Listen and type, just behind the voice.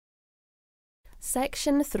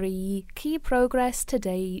Section 3, Key Progress to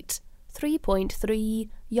Date. 3.3,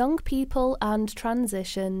 Young People and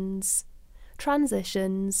Transitions.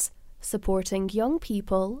 Transitions. Supporting young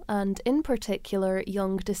people, and in particular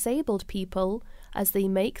young disabled people, as they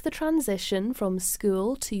make the transition from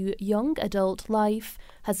school to young adult life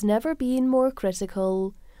has never been more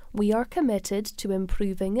critical. We are committed to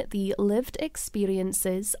improving the lived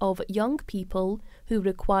experiences of young people who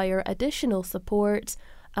require additional support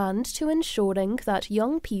and to ensuring that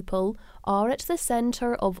young people are at the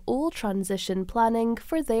centre of all transition planning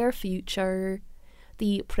for their future.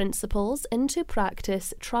 The Principles into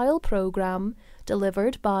Practice trial programme,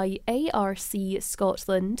 delivered by ARC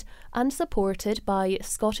Scotland and supported by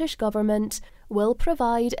Scottish Government, will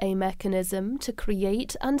provide a mechanism to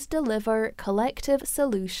create and deliver collective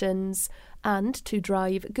solutions and to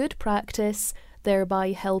drive good practice,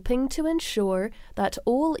 thereby helping to ensure that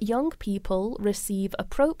all young people receive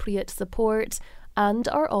appropriate support and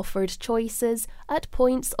are offered choices at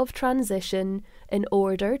points of transition in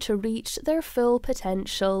order to reach their full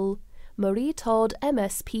potential. Marie Todd,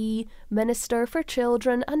 MSP, Minister for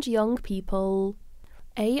Children and Young People.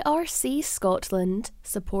 ARC Scotland,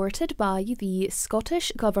 supported by the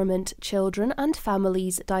Scottish Government Children and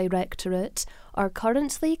Families Directorate, are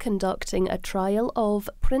currently conducting a trial of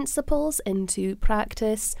Principles into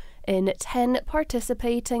Practice in 10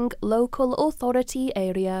 participating local authority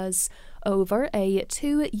areas over a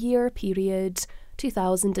 2-year period,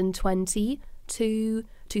 2020 to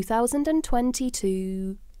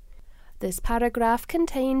 2022. This paragraph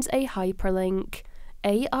contains a hyperlink.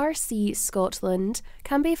 ARC Scotland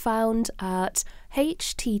can be found at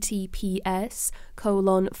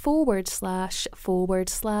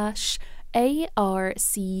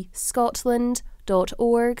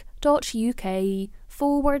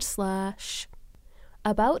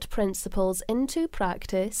About Principles into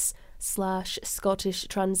Practice / Scottish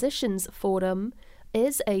Transitions Forum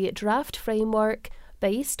is a draft framework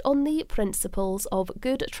based on the Principles of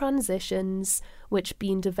Good Transitions, which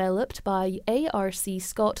been developed by ARC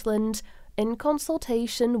Scotland in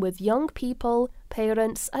consultation with young people,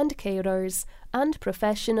 parents and carers, and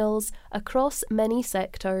professionals across many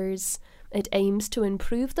sectors. It aims to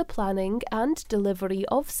improve the planning and delivery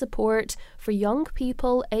of support for young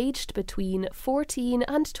people aged between 14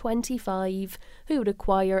 and 25 who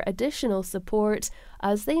require additional support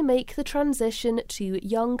as they make the transition to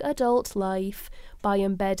young adult life by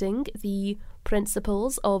embedding the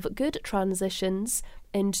Principles of Good Transitions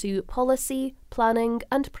into policy, planning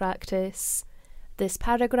and practice. This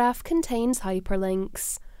paragraph contains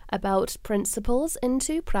hyperlinks. About Principles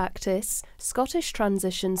into Practice Scottish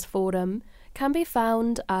Transitions Forum can be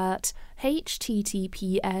found at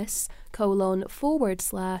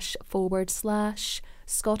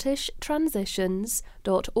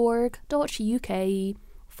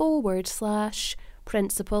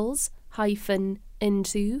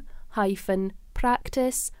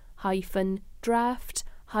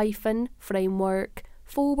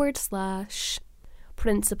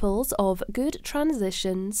Principles of Good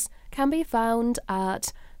Transitions can be found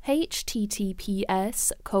at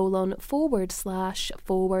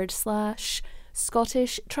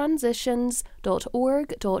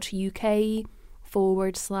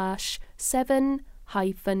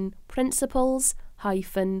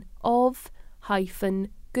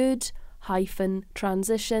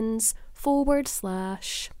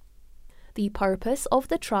The purpose of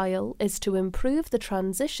the trial is to improve the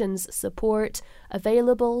transitions support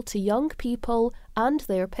available to young people and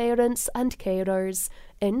their parents and carers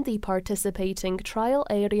in the participating trial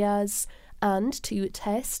areas and to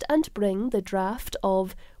test and bring the draft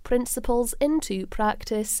of Principles into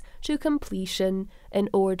Practice to completion in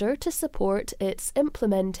order to support its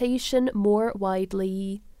implementation more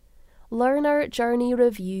widely. Learner Journey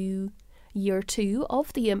Review. Year 2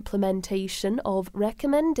 of the implementation of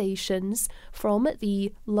recommendations from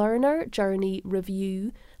the Learner Journey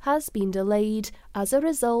Review has been delayed as a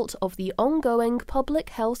result of the ongoing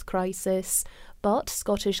public health crisis, but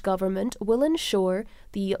Scottish Government will ensure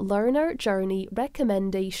the Learner Journey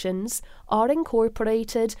recommendations are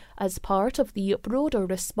incorporated as part of the broader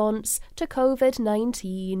response to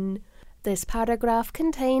COVID-19. This paragraph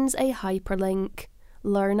contains a hyperlink.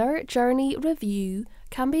 Learner Journey Review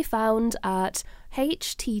can be found at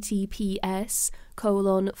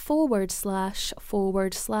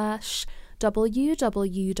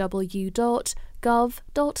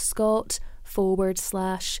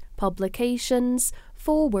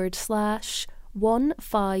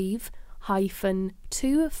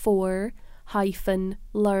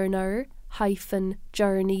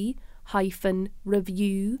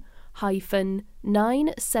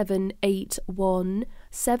 9781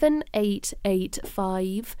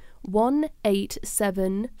 7885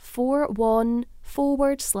 18741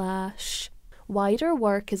 / Wider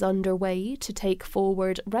work is underway to take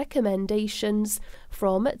forward recommendations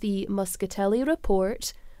from the Muscatelli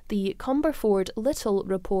Report, the Cumberford-Little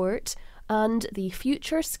Report, and the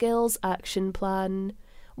Future Skills Action Plan.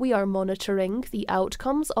 We are monitoring the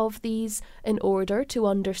outcomes of these in order to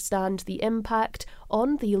understand the impact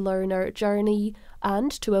on the learner journey and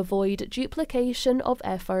to avoid duplication of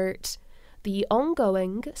effort. The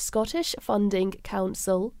ongoing Scottish Funding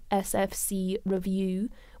Council (SFC) review,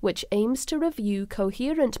 which aims to review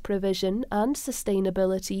coherent provision and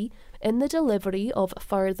sustainability in the delivery of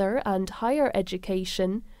further and higher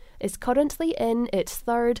education, is currently in its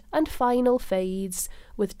third and final phase,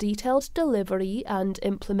 with detailed delivery and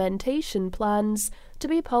implementation plans to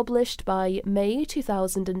be published by May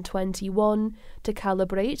 2021 to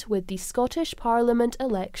calibrate with the Scottish Parliament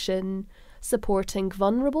election. Supporting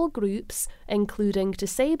vulnerable groups, including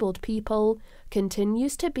disabled people,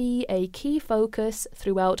 continues to be a key focus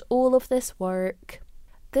throughout all of this work.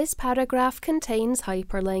 This paragraph contains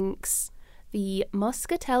hyperlinks. The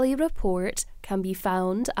Muscatelli Report can be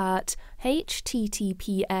found at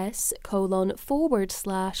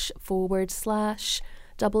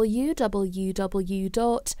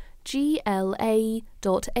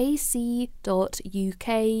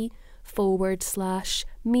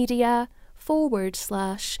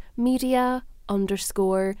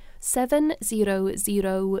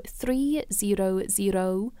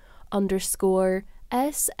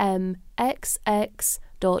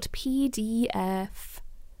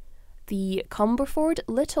The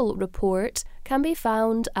Cumberford-Little Report can be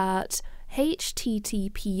found at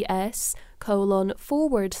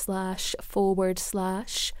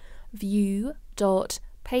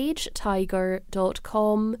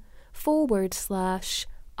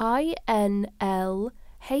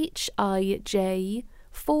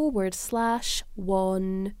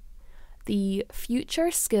The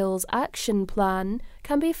Future Skills Action Plan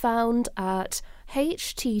can be found at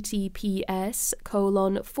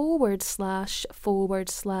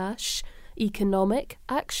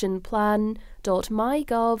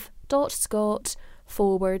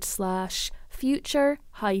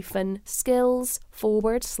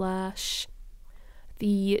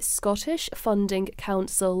The Scottish Funding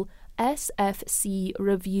Council (SFC)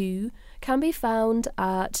 review can be found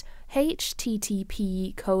at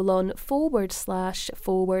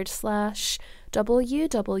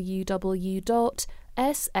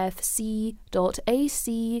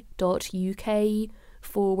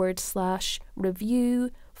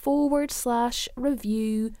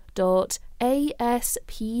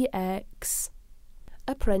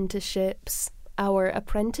Apprenticeships. Our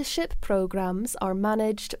apprenticeship programmes are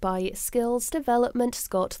managed by Skills Development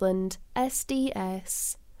Scotland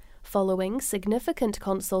 (SDS). Following significant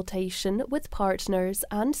consultation with partners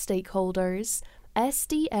and stakeholders,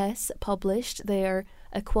 SDS published their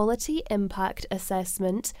Equality Impact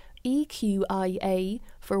Assessment (EQIA)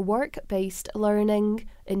 for work-based learning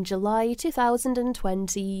in July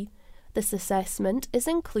 2020. This assessment is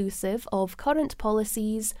inclusive of current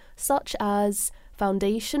policies such as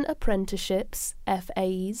Foundation Apprenticeships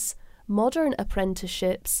 (FAs), Modern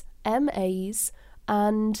Apprenticeships (MAs),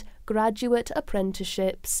 and Graduate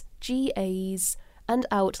Apprenticeships (GAs), and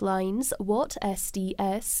outlines what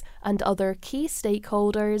SDS and other key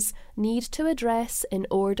stakeholders need to address in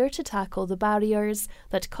order to tackle the barriers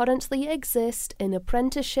that currently exist in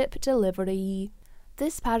apprenticeship delivery.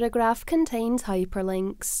 This paragraph contains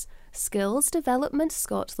hyperlinks. Skills Development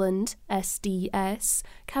Scotland (SDS)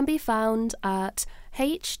 can be found at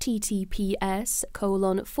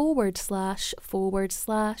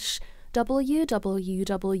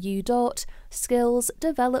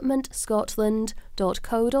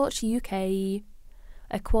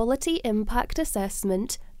Equality Impact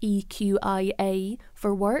Assessment (EQIA)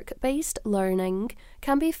 for work-based learning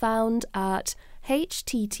can be found at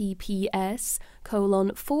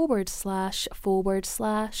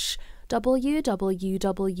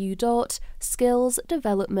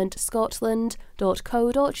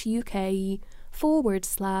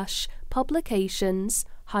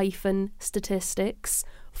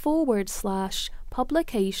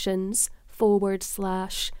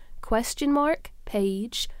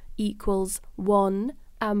equals 1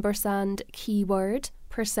 keyword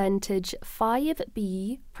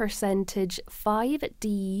 %5b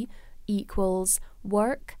 %5d equals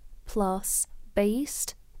work plus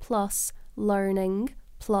based plus learning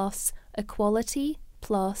plus equality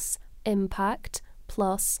plus impact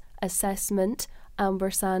plus assessment &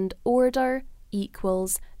 order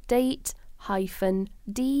equals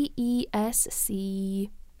update-DESC.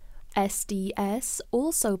 SDS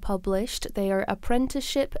also published their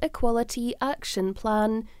Apprenticeship Equality Action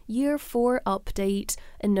Plan Year 4 update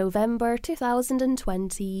in November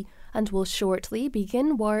 2020 and will shortly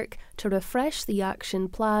begin work to refresh the action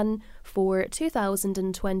plan for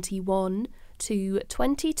 2021 to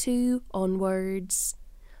 22 onwards.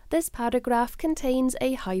 This paragraph contains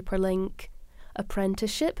a hyperlink.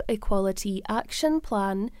 Apprenticeship Equality Action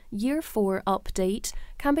Plan Year 4 update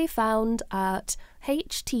can be found at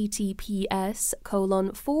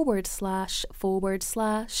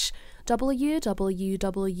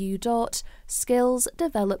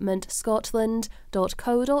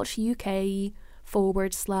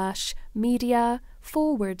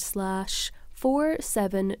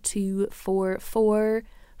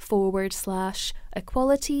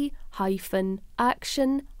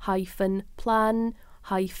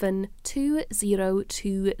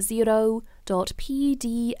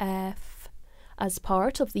As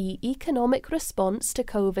part of the economic response to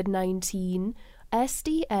COVID-19,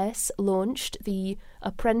 SDS launched the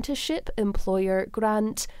Apprenticeship Employer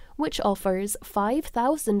Grant, which offers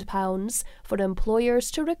 £5,000 for employers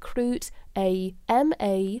to recruit a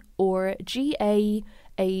MA or GA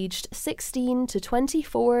aged 16 to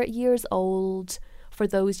 24 years old. For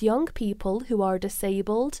those young people who are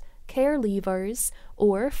disabled, care leavers,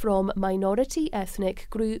 or from minority ethnic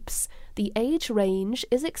groups, the age range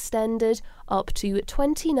is extended up to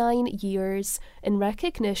 29 years in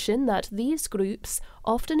recognition that these groups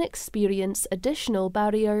often experience additional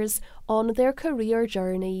barriers on their career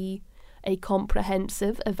journey. A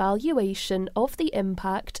comprehensive evaluation of the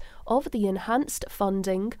impact of the enhanced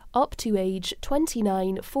funding up to age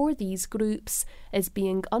 29 for these groups is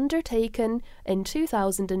being undertaken in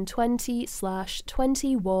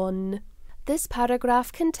 2020/21. This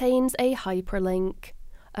paragraph contains a hyperlink.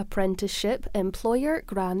 Apprenticeship Employer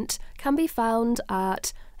Grant can be found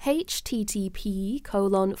at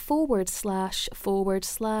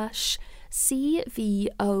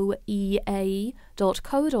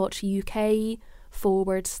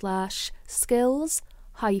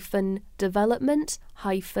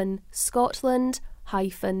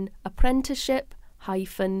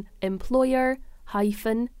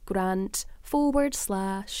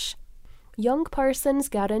Young Persons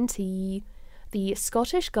Guarantee. The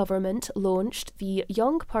Scottish Government launched the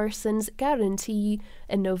Young Persons Guarantee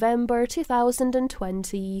in November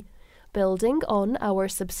 2020. Building on our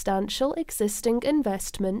substantial existing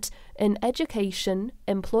investment in education,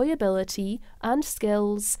 employability and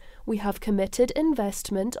skills, we have committed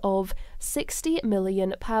investment of £60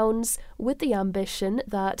 million with the ambition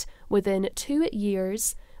that, within 2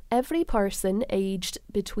 years, every person aged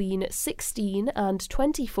between 16 and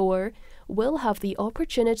 24 will have the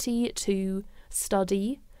opportunity to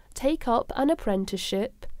study, take up an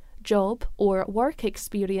apprenticeship, job or work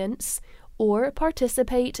experience, or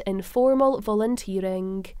participate in formal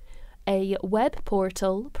volunteering. A web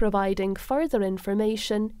portal providing further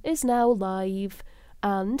information is now live,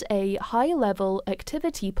 and a high-level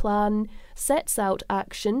activity plan sets out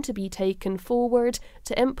action to be taken forward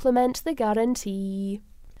to implement the guarantee.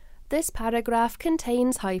 This paragraph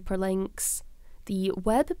contains hyperlinks. The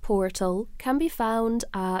web portal can be found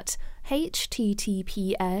at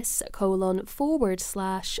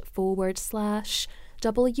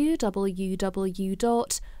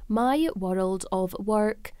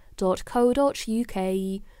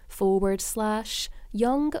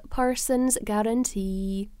persons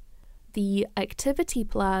guarantee. The activity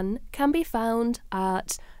plan can be found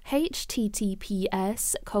at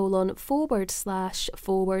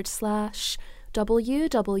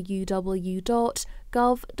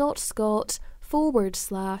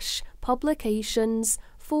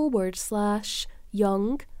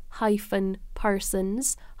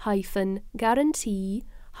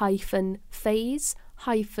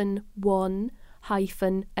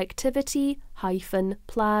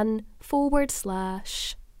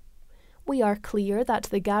We are clear that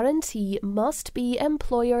the guarantee must be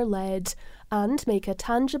employer-led and make a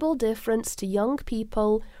tangible difference to young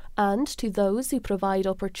people and to those who provide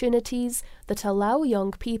opportunities that allow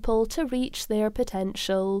young people to reach their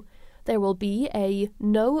potential. There will be a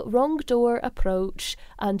no wrong door approach,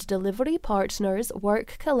 and delivery partners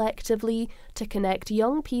work collectively to connect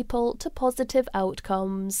young people to positive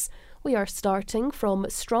outcomes. We are starting from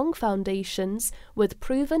strong foundations with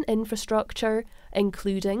proven infrastructure,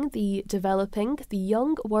 including the Developing the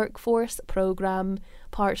Young Workforce programme,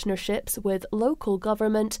 partnerships with local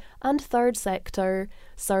government and third sector,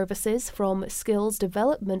 services from Skills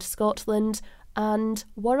Development Scotland, and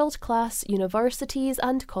world-class universities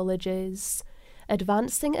and colleges.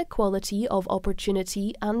 advancing equality of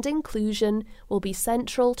opportunity and inclusion will be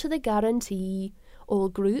central to the guarantee. All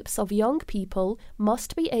groups of young people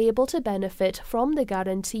must be able to benefit from the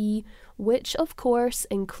guarantee, which of course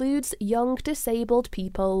includes young disabled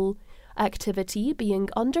people. Activity being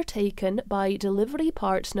undertaken by delivery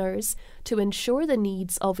partners to ensure the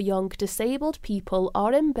needs of young disabled people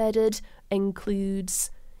are embedded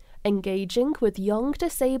includes engaging with young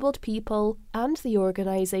disabled people and the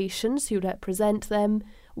organisations who represent them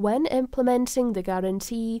when implementing the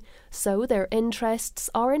guarantee, so their interests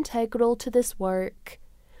are integral to this work.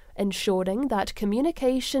 Ensuring that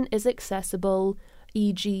communication is accessible,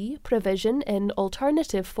 e.g. provision in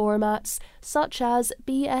alternative formats such as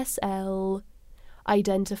BSL.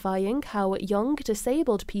 Identifying how young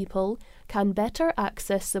disabled people can better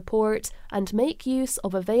access support and make use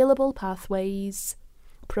of available pathways.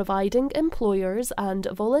 Providing employers and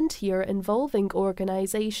volunteer-involving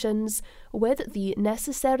organisations with the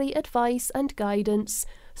necessary advice and guidance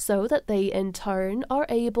so that they in turn are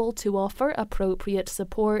able to offer appropriate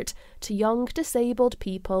support to young disabled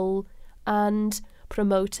people, and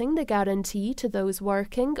promoting the guarantee to those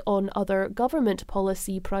working on other government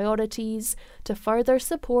policy priorities to further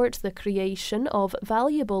support the creation of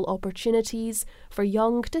valuable opportunities for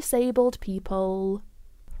young disabled people.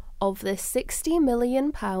 Of this £60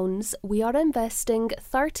 million, we are investing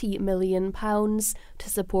 £30 million to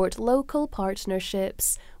support local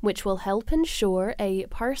partnerships, which will help ensure a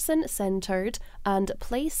person-centred and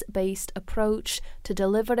place-based approach to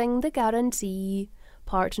delivering the guarantee.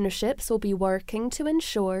 Partnerships will be working to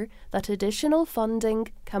ensure that additional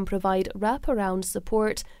funding can provide wraparound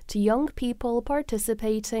support to young people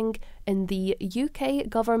participating in the UK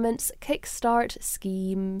government's Kickstart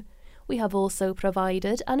scheme. We have also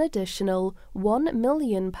provided an additional £1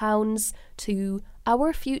 million to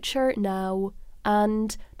Our Future Now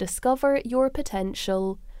and Discover Your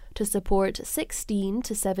Potential to support 16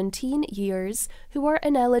 to 17 years who are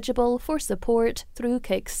ineligible for support through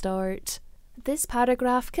Kickstart. This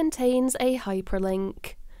paragraph contains a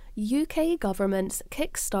hyperlink. UK Government's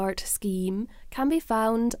Kickstart scheme can be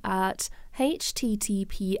found at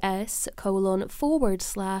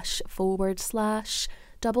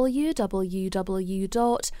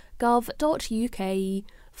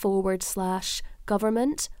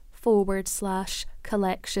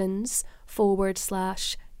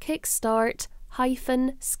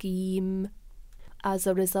As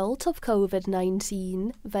a result of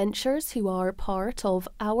COVID-19, ventures who are part of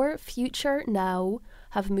Our Future Now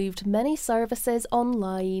have moved many services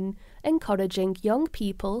online, encouraging young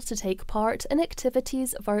people to take part in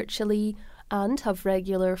activities virtually and have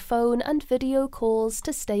regular phone and video calls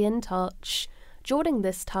to stay in touch. During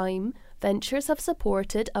this time, ventures have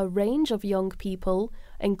supported a range of young people,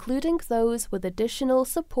 including those with additional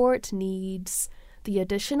support needs. The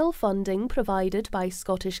additional funding provided by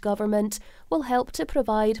Scottish Government will help to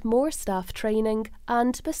provide more staff training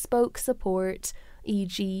and bespoke support,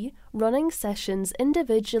 e.g. running sessions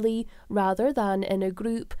individually rather than in a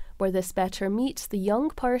group where this better meets the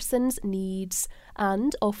young person's needs,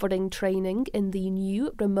 and offering training in the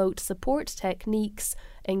new remote support techniques,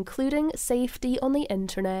 including safety on the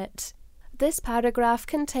internet. This paragraph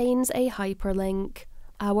contains a hyperlink.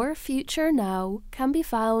 Our Future Now can be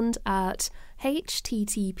found at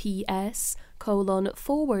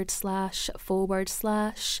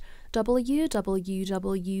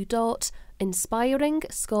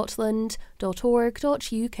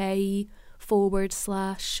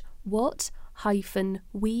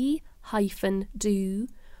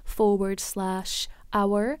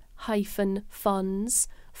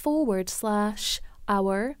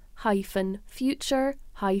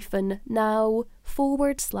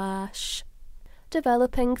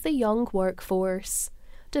Developing the Young Workforce.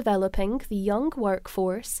 Developing the Young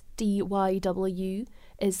Workforce, DYW,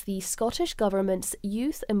 is the Scottish Government's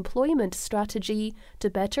youth employment strategy to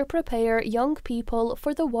better prepare young people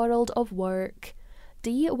for the world of work.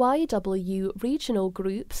 DYW regional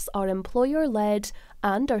groups are employer-led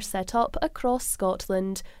and are set up across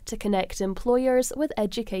Scotland to connect employers with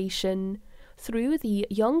education. Through the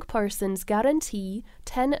Young Persons Guarantee,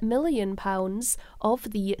 £10 million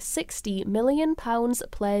of the £60 million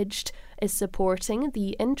pledged is supporting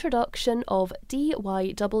the introduction of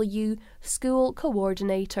DYW school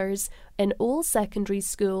coordinators in all secondary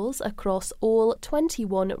schools across all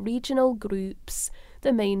 21 regional groups.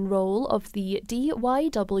 The main role of the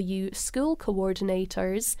DYW school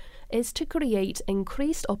coordinators is to create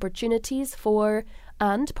increased opportunities for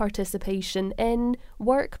and participation in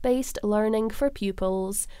work-based learning for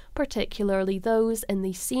pupils, particularly those in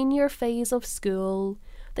the senior phase of school.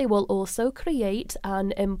 They will also create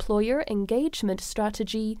an employer engagement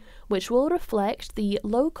strategy which will reflect the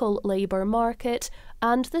local labour market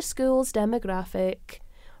and the school's demographic.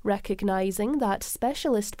 Recognising that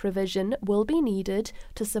specialist provision will be needed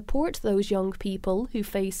to support those young people who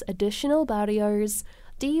face additional barriers,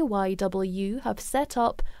 DYW have set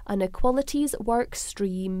up an equalities work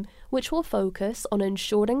stream which will focus on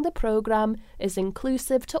ensuring the programme is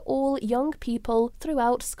inclusive to all young people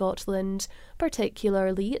throughout Scotland,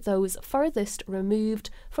 particularly those furthest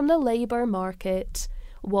removed from the labour market.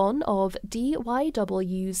 One of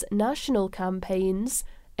DYW's national campaigns,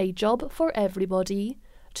 A Job for Everybody,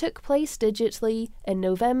 took place digitally in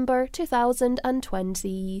November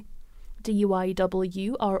 2020.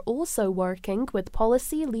 DYW are also working with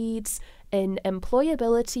policy leads in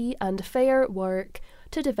employability and fair work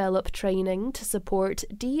to develop training to support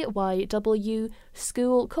DYW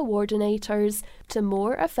school coordinators to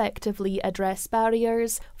more effectively address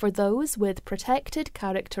barriers for those with protected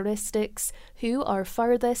characteristics who are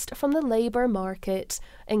furthest from the labour market,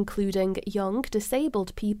 including young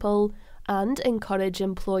disabled people, and encourage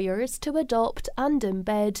employers to adopt and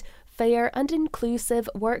embed fair and inclusive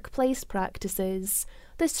workplace practices.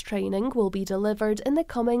 This training will be delivered in the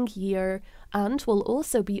coming year and will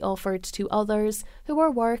also be offered to others who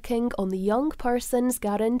are working on the Young Persons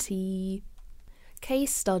Guarantee.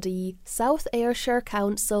 Case Study: South Ayrshire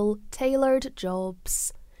Council Tailored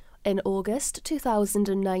Jobs. In August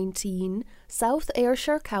 2019, South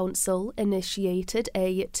Ayrshire Council initiated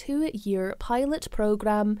a 2-year pilot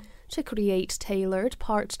programme to create tailored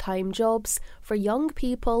part-time jobs for young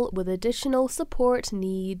people with additional support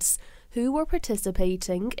needs who were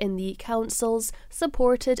participating in the Council's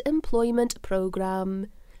Supported Employment Programme.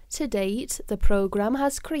 To date, the programme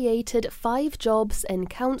has created 5 jobs in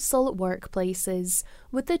council workplaces,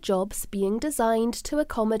 with the jobs being designed to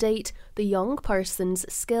accommodate the young person's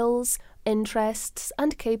skills, interests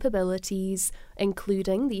and capabilities,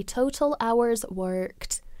 including the total hours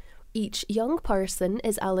worked. Each young person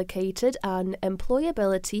is allocated an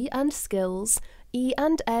Employability and Skills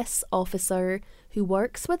E&S officer who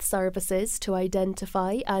works with services to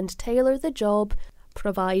identify and tailor the job,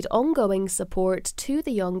 provide ongoing support to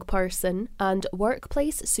the young person and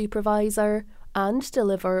workplace supervisor, and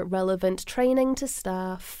deliver relevant training to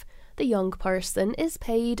staff. The young person is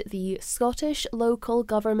paid the Scottish Local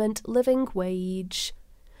Government Living Wage.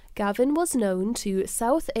 Gavin was known to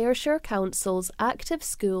South Ayrshire Council's Active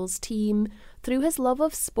Schools team through his love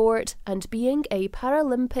of sport and being a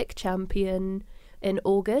Paralympic champion. In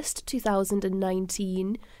August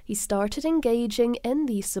 2019, he started engaging in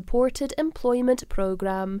the Supported Employment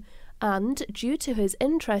Programme and, due to his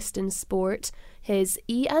interest in sport, his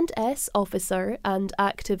E&S officer and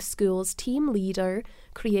Active Schools team leader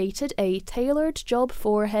created a tailored job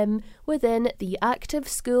for him within the Active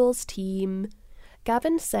Schools team.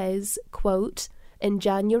 Gavin says, quote, "In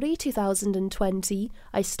January 2020,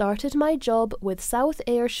 I started my job with South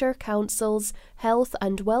Ayrshire Council's Health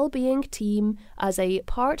and Wellbeing team as a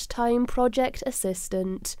part-time project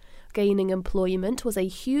assistant. Gaining employment was a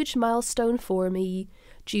huge milestone for me.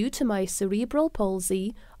 Due to my cerebral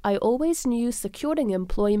palsy, I always knew securing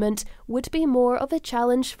employment would be more of a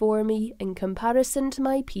challenge for me in comparison to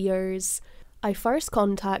my peers. I first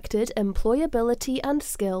contacted Employability and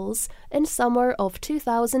Skills in summer of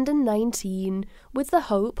 2019 with the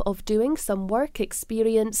hope of doing some work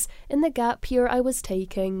experience in the gap year I was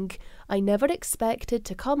taking. I never expected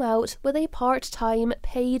to come out with a part-time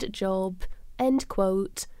paid job." End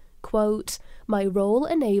quote. Quote, "My role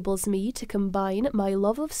enables me to combine my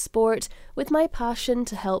love of sport with my passion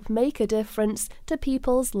to help make a difference to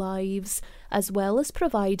people's lives, as well as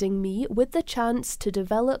providing me with the chance to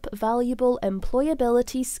develop valuable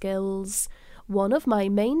employability skills. One of my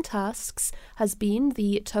main tasks has been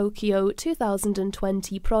the Tokyo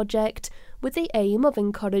 2020 project, with the aim of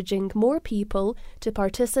encouraging more people to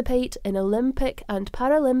participate in Olympic and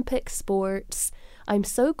Paralympic sports. I'm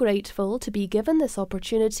so grateful to be given this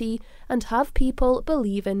opportunity and have people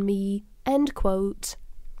believe in me." End quote.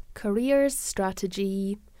 Careers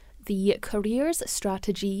Strategy. The Careers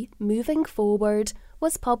Strategy Moving Forward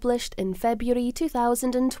was published in February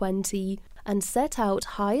 2020 and set out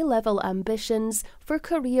high-level ambitions for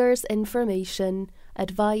careers information,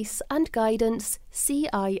 advice and guidance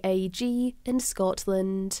CIAG in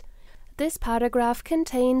Scotland. This paragraph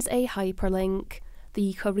contains a hyperlink.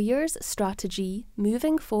 The Careers Strategy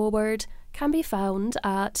Moving Forward can be found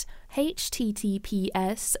at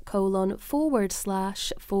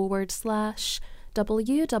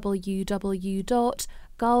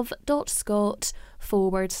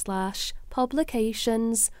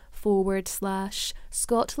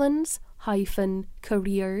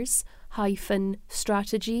careers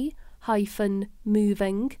strategy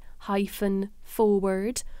moving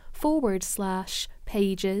forward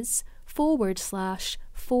 /pages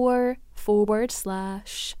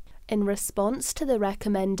 /4 / In response to the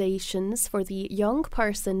recommendations for the Young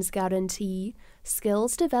Persons Guarantee,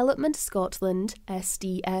 Skills Development Scotland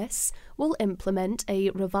 (SDS) will implement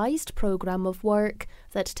a revised programme of work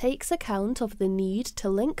that takes account of the need to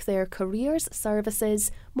link their careers services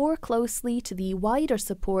more closely to the wider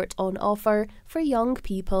support on offer for young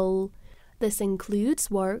people. This includes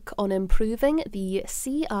work on improving the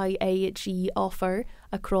CIAG offer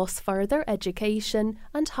across further education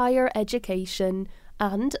and higher education,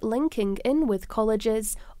 and linking in with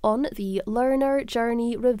colleges on the Learner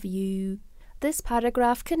Journey Review. This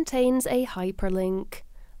paragraph contains a hyperlink.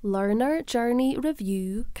 Learner Journey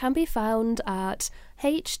Review can be found at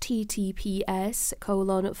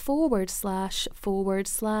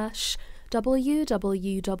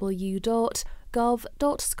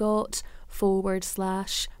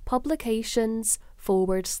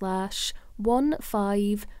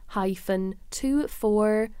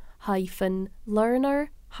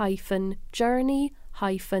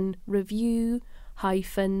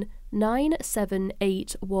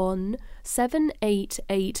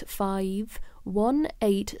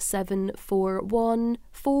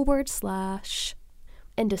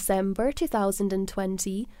In December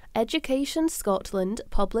 2020, Education Scotland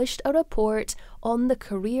published a report on the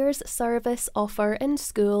careers service offer in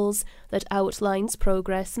schools that outlines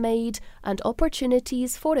progress made and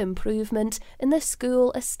opportunities for improvement in the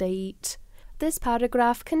school estate. This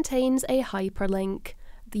paragraph contains a hyperlink.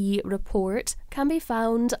 The report can be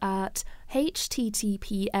found at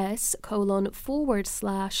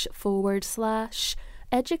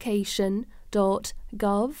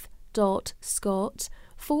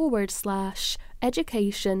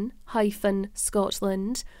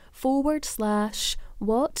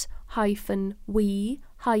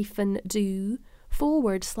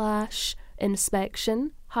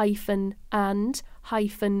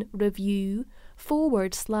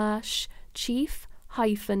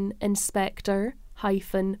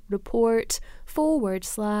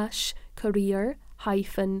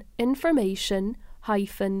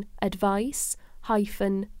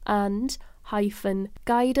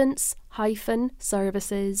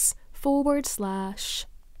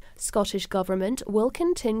Scottish Government will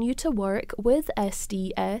continue to work with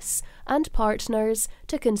SDS and partners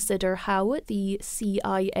to consider how the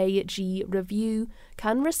CIAG review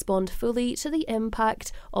can respond fully to the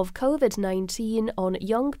impact of COVID-19 on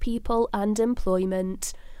young people and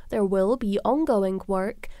employment. There will be ongoing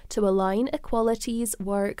work to align equalities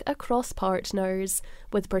work across partners,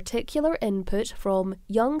 with particular input from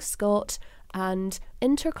Young Scot and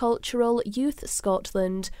Intercultural Youth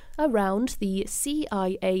Scotland around the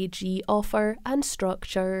CIAG offer and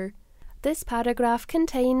structure. This paragraph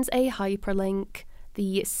contains a hyperlink.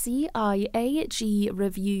 The CIAG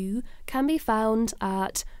review can be found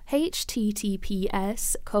at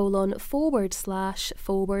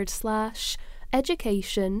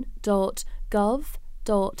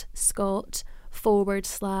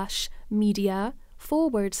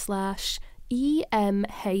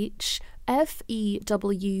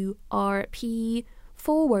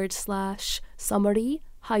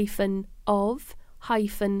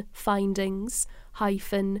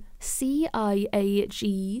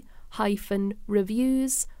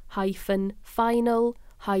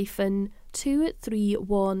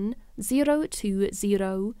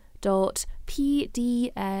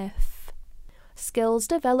Skills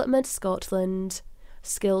Development Scotland.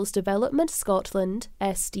 Skills Development Scotland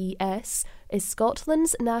 (SDS) is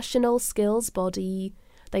Scotland's national skills body.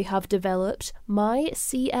 They have developed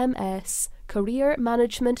MyCMS Career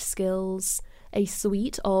Management Skills, a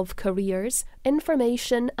suite of careers,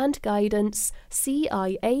 information and guidance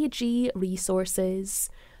CIAG resources.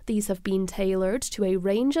 These have been tailored to a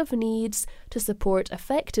range of needs to support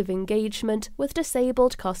effective engagement with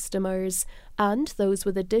disabled customers and those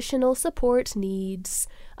with additional support needs.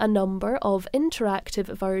 A number of interactive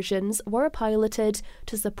versions were piloted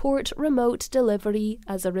to support remote delivery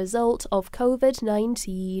as a result of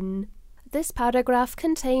COVID-19. This paragraph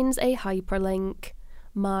contains a hyperlink.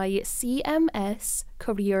 MyCMS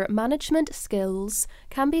Career Management Skills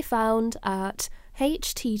can be found at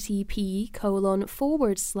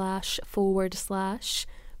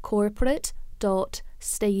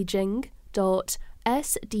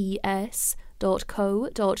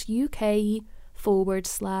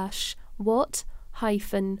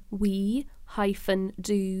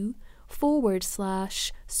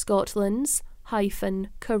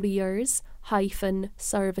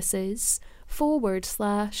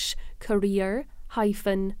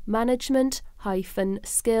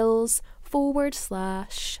career-management-skills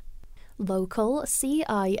 / Local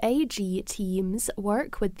CIAG teams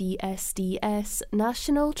work with the SDS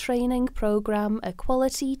National Training Programme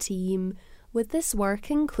Equality Team, with this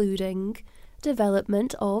work including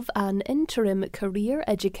development of an interim career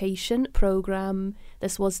education programme.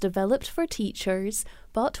 This was developed for teachers,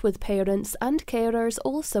 but with parents and carers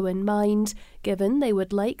also in mind, given they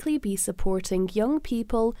would likely be supporting young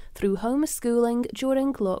people through homeschooling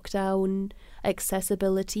during lockdown.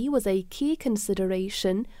 Accessibility was a key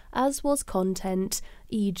consideration, as was content,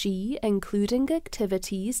 e.g. including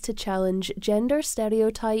activities to challenge gender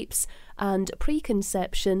stereotypes and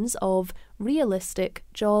preconceptions of realistic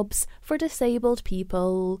jobs for disabled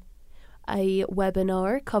people. A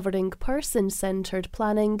webinar covering person-centred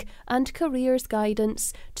planning and careers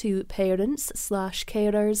guidance to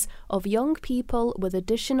parents/carers of young people with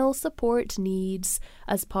additional support needs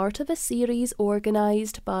as part of a series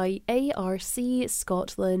organised by ARC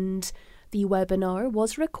Scotland. The webinar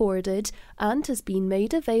was recorded and has been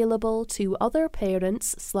made available to other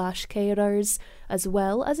parents/carers, as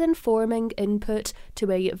well as informing input to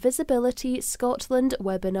a Visibility Scotland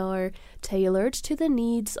webinar tailored to the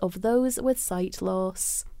needs of those with sight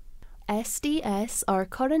loss. SDS are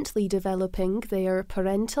currently developing their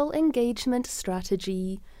parental engagement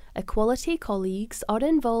strategy. Equality colleagues are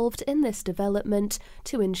involved in this development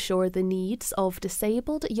to ensure the needs of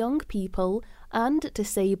disabled young people and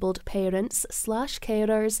disabled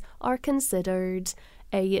parents/carers are considered.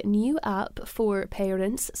 A new app for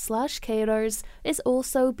parents/carers is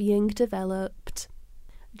also being developed.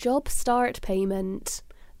 Job Start Payment.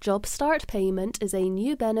 Job Start Payment is a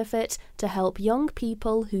new benefit to help young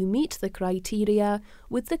people who meet the criteria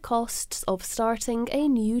with the costs of starting a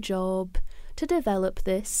new job. To develop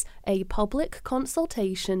this, a public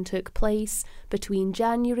consultation took place between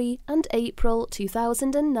January and April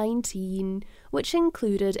 2019, which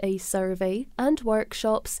included a survey and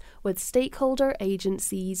workshops with stakeholder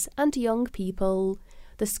agencies and young people.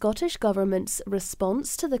 The Scottish Government's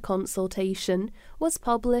response to the consultation was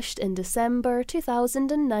published in December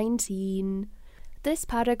 2019. This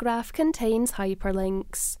paragraph contains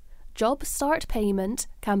hyperlinks. Job Start Payment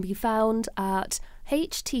can be found at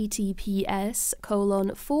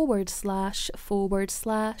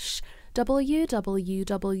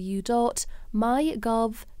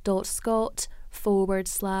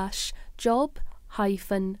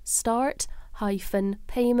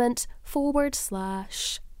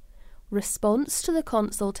Response to the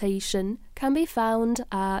consultation can be found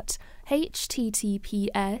at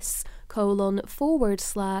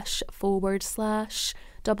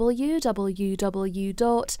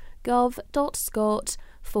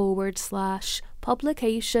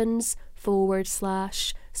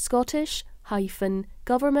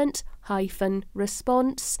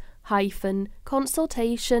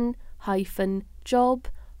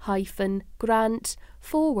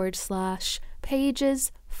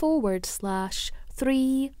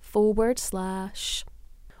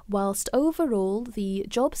Whilst overall the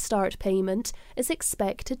Job Start Payment is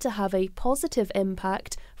expected to have a positive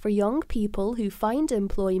impact for young people who find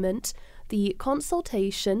employment, the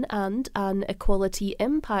consultation and an equality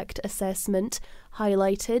impact assessment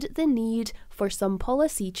highlighted the need for some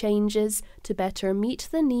policy changes to better meet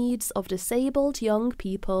the needs of disabled young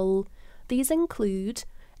people. These include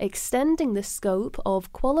extending the scope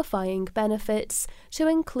of qualifying benefits to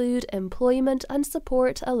include Employment and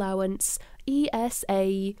Support Allowance,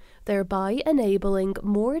 ESA, thereby enabling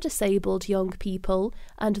more disabled young people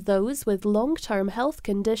and those with long-term health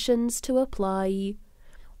conditions to apply.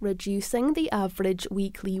 Reducing the average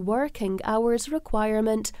weekly working hours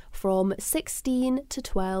requirement from 16 to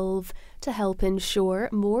 12 to help ensure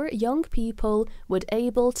more young people would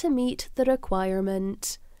able to meet the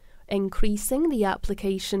requirement. Increasing the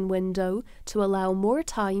application window to allow more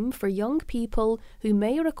time for young people who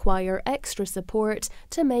may require extra support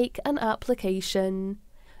to make an application.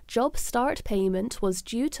 Job Start Payment was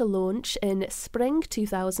due to launch in spring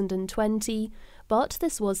 2020, but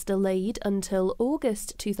this was delayed until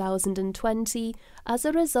August 2020 as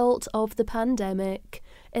a result of the pandemic.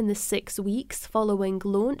 In the 6 weeks following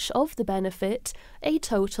launch of the benefit, a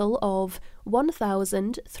total of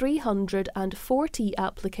 1,340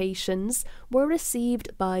 applications were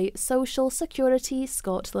received by Social Security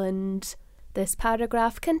Scotland. This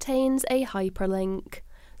paragraph contains a hyperlink.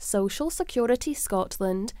 Social Security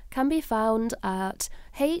Scotland can be found at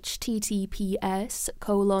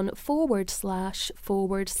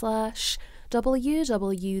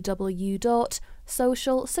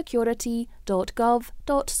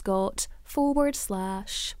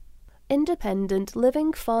Independent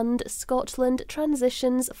Living Fund Scotland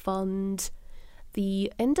Transitions Fund.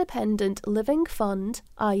 The Independent Living Fund,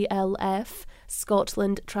 ILF,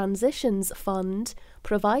 Scotland Transitions Fund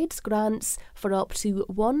provides grants for up to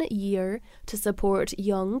 1 year to support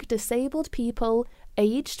young disabled people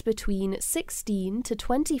aged between 16 to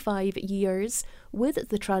 25 years with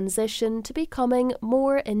the transition to becoming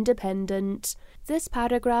more independent. This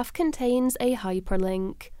paragraph contains a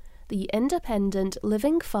hyperlink. The Independent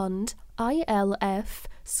Living Fund, ILF,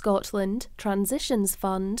 Scotland Transitions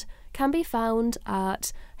Fund can be found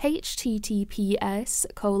at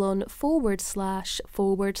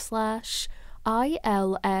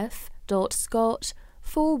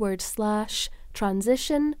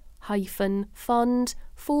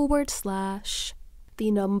The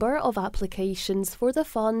number of applications for the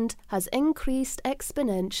fund has increased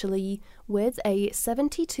exponentially, with a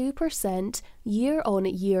 72%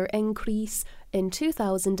 year-on-year increase in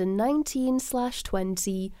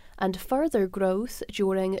 2019/20 and further growth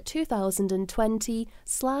during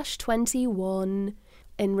 2020/21.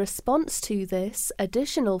 In response to this,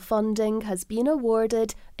 additional funding has been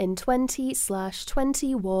awarded in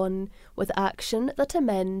 20/21, with action that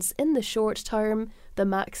amends in the short term the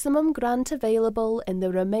maximum grant available in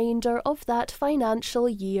the remainder of that financial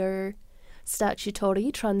year.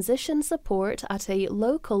 Statutory transition support at a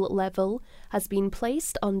local level has been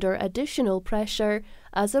placed under additional pressure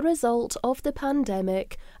as a result of the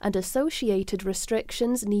pandemic and associated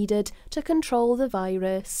restrictions needed to control the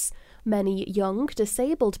virus. Many young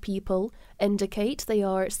disabled people indicate they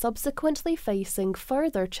are subsequently facing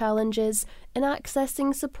further challenges in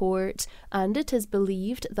accessing support, and it is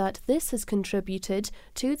believed that this has contributed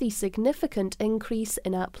to the significant increase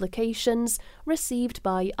in applications received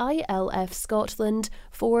by ILF Scotland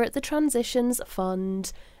for the Transitions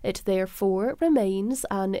Fund. It therefore remains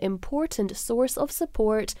an important source of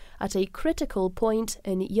support at a critical point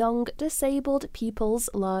in young disabled people's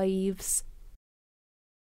lives.